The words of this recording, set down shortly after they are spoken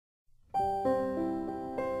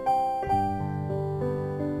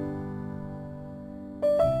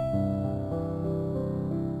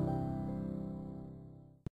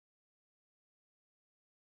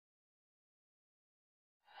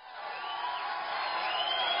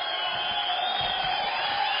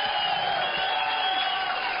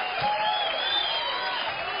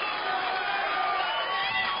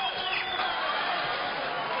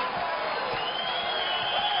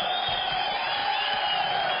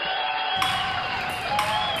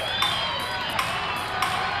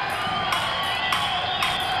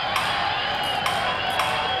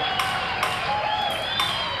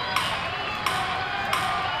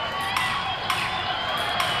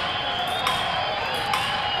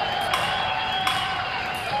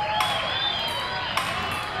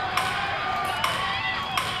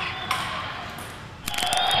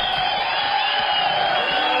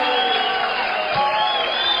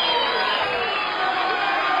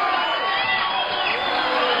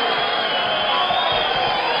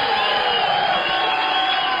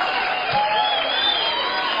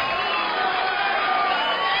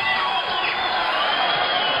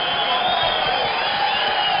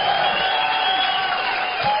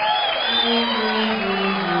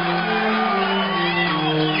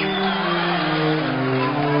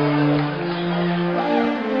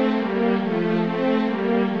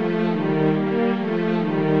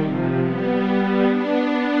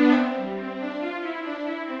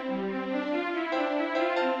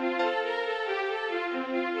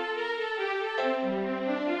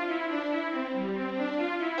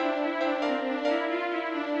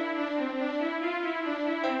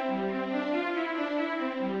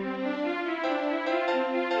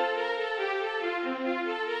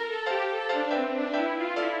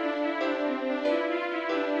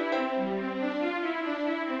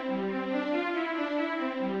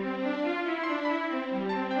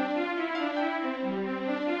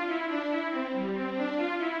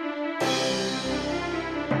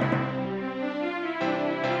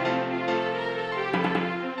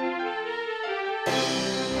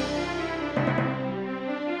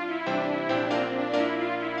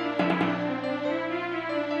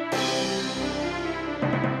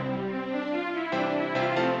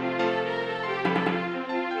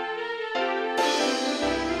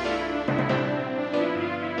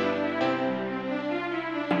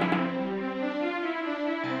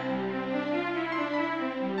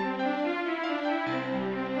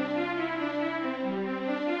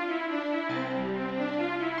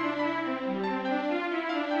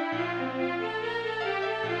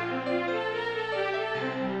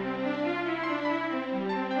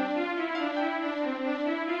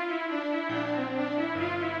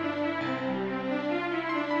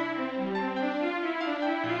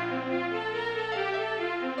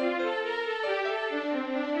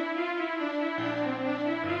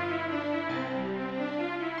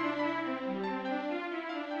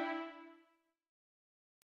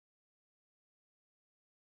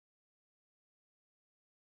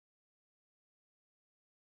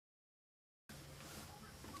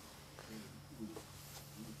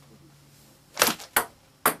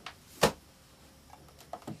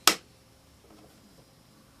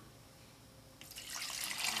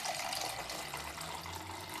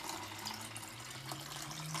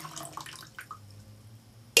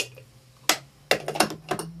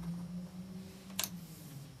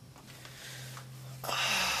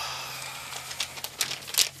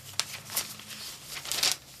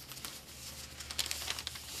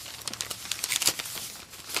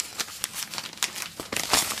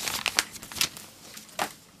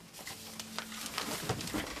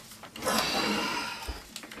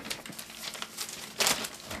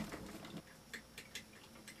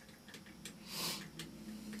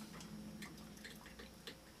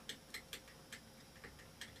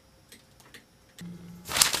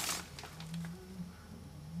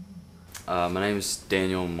My name is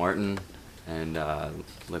Daniel Martin, and I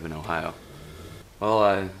live in Ohio. Well,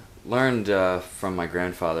 I learned from my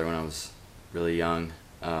grandfather when I was really young.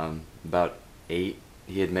 About 8,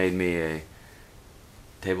 he had made me a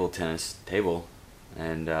table tennis table,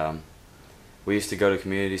 and we used to go to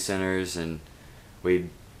community centers, and we'd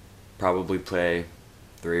probably play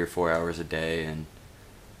 3 or 4 hours a day, and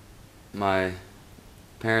my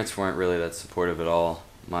parents weren't really that supportive at all.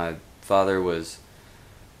 My father was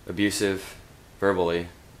abusive verbally,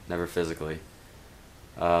 never physically.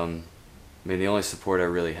 I mean, the only support I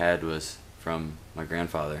really had was from my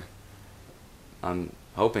grandfather. I'm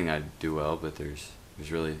hoping I'd do well, but there's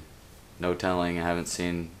really no telling. I haven't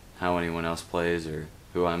seen how anyone else plays or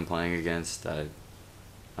who I'm playing against.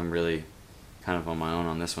 I'm really kind of on my own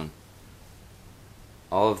on this one.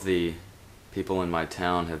 All of the people in my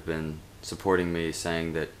town have been supporting me,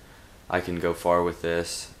 saying that I can go far with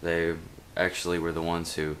this. They actually were the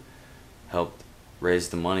ones who helped raise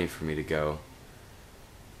the money for me to go.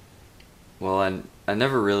 Well, I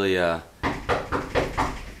never really, I'm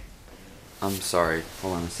sorry,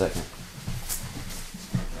 hold on a second.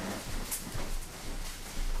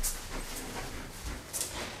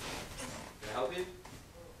 Can I help you?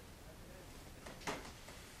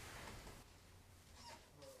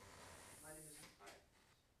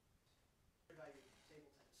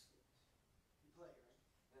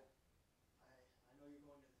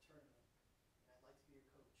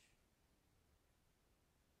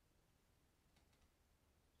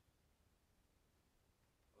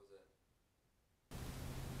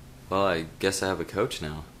 Well, I guess I have a coach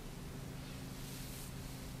now.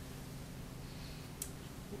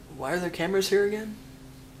 Why are there cameras here again?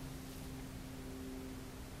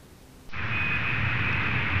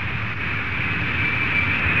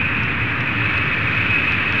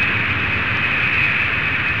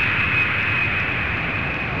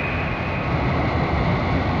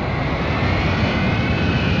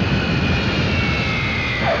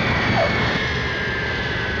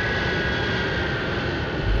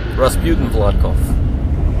 Rasputin Vladkov.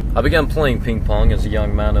 I began playing ping pong as a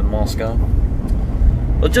young man in Moscow.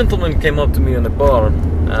 A gentleman came up to me in a bar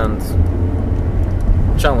and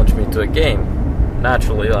challenged me to a game.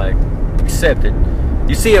 Naturally, I accepted.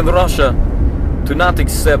 You see, in Russia, to not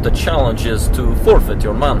accept a challenge is to forfeit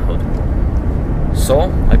your manhood.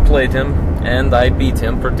 So, I played him, and I beat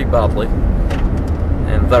him pretty badly.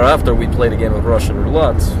 And thereafter we played a game of Russian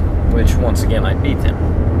roulette, which once again I beat him.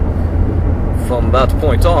 From that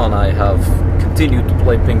point on, I have continued to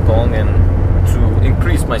play ping pong and to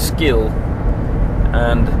increase my skill,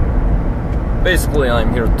 and basically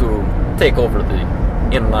I'm here to take over the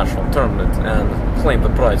international tournament and claim the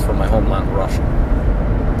prize for my homeland, Russia.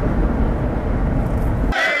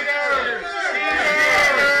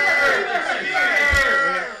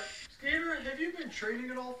 Skater, have you been training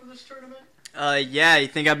at all for this tournament? Yeah, you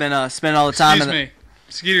think I've been spending all the time Excuse me.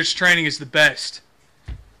 Skeeter's training is the best.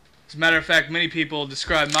 As a matter of fact, many people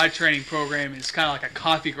describe my training program as kind of like a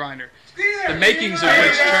coffee grinder. The makings of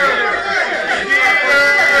which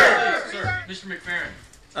Sir, Mr. McFerrin.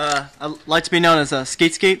 I'd like to be known as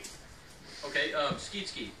Skeet Skeet. Okay, Skeet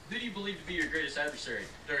Skeet, who do you believe to be your greatest adversary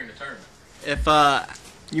during the tournament? If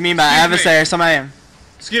you mean by adversary, somebody I am.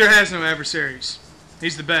 Skeeter has no adversaries.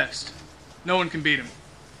 He's the best. No one can beat him.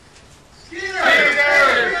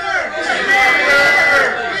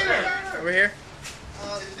 Over here.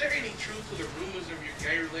 Is there any truth to the rumors of your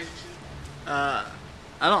gay relationship? I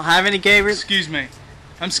don't have any gay. Excuse me.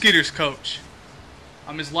 I'm Skeeter's coach.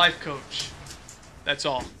 I'm his life coach. That's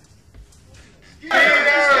all. You've been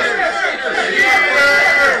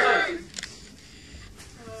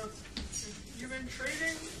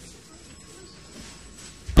trading?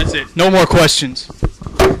 That's it. No more questions. Skeeter,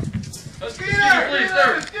 please,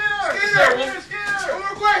 sir. Sir, One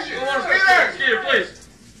more question. Skeeter, please.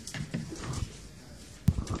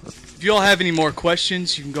 If you all have any more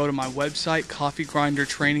questions, you can go to my website,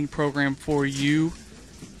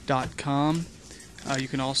 coffeegrindertrainingprogram4u.com. You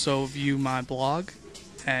can also view my blog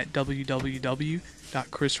at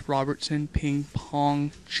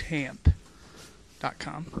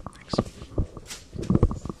www.chrisrobertsonpingpongchamp.com. Thanks.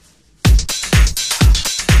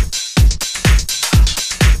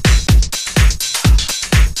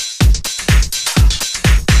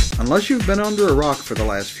 Unless you've been under a rock for the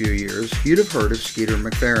last few years, you'd have heard of Skeeter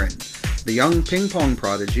McFerrin, the young ping pong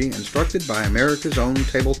prodigy instructed by America's own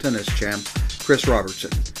table tennis champ, Chris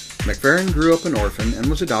Robertson. McFerrin grew up an orphan and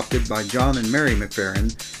was adopted by John and Mary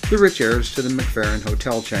McFerrin, the rich heirs to the McFerrin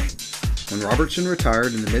hotel chain. When Robertson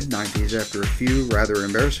retired in the mid-90s after a few rather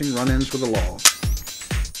embarrassing run-ins with the law,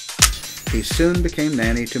 he soon became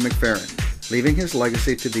nanny to McFerrin, leaving his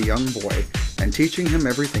legacy to the young boy and teaching him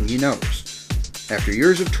everything he knows. After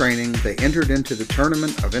years of training, they entered into the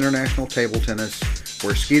Tournament of International Table Tennis,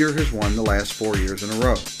 where Skeeter has won the last 4 years in a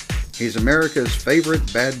row. He's America's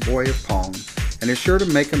favorite bad boy of Pong and is sure to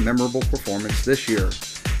make a memorable performance this year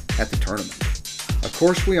at the tournament. Of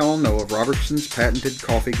course, we all know of Robertson's patented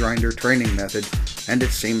coffee grinder training method, and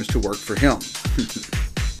it seems to work for him.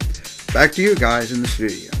 Back to you guys in the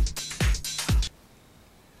studio.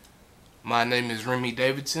 My name is Remy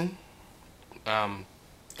Davidson. I'm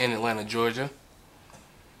in Atlanta, Georgia.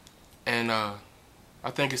 And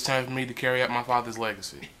I think it's time for me to carry out my father's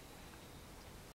legacy.